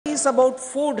about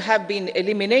food have been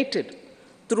eliminated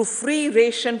through free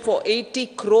ration for 80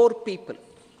 crore people.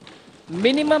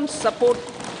 Minimum support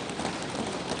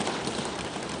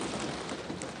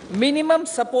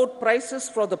prices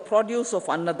for the produce of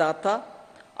Annadata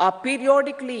are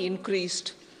periodically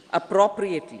increased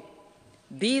appropriately.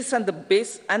 These and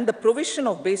the provision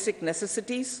of basic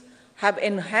necessities have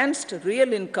enhanced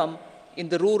real income in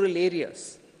the rural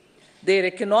areas. Their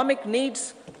economic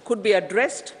needs could be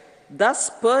addressed, thus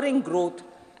spurring growth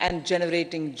and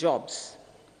generating jobs.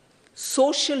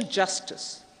 Social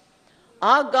justice.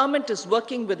 Our government is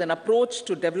working with an approach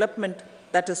to development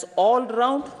that is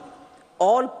all-round,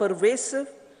 all-pervasive,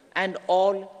 and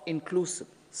all-inclusive.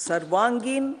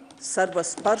 Sarvangin,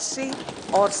 Sarvasparshi,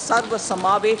 or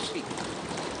Sarvasamaveshi.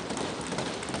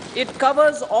 It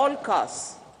covers all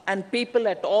castes and people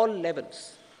at all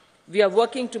levels. We are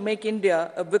working to make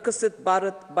India a Viksit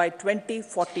Bharat by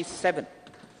 2047.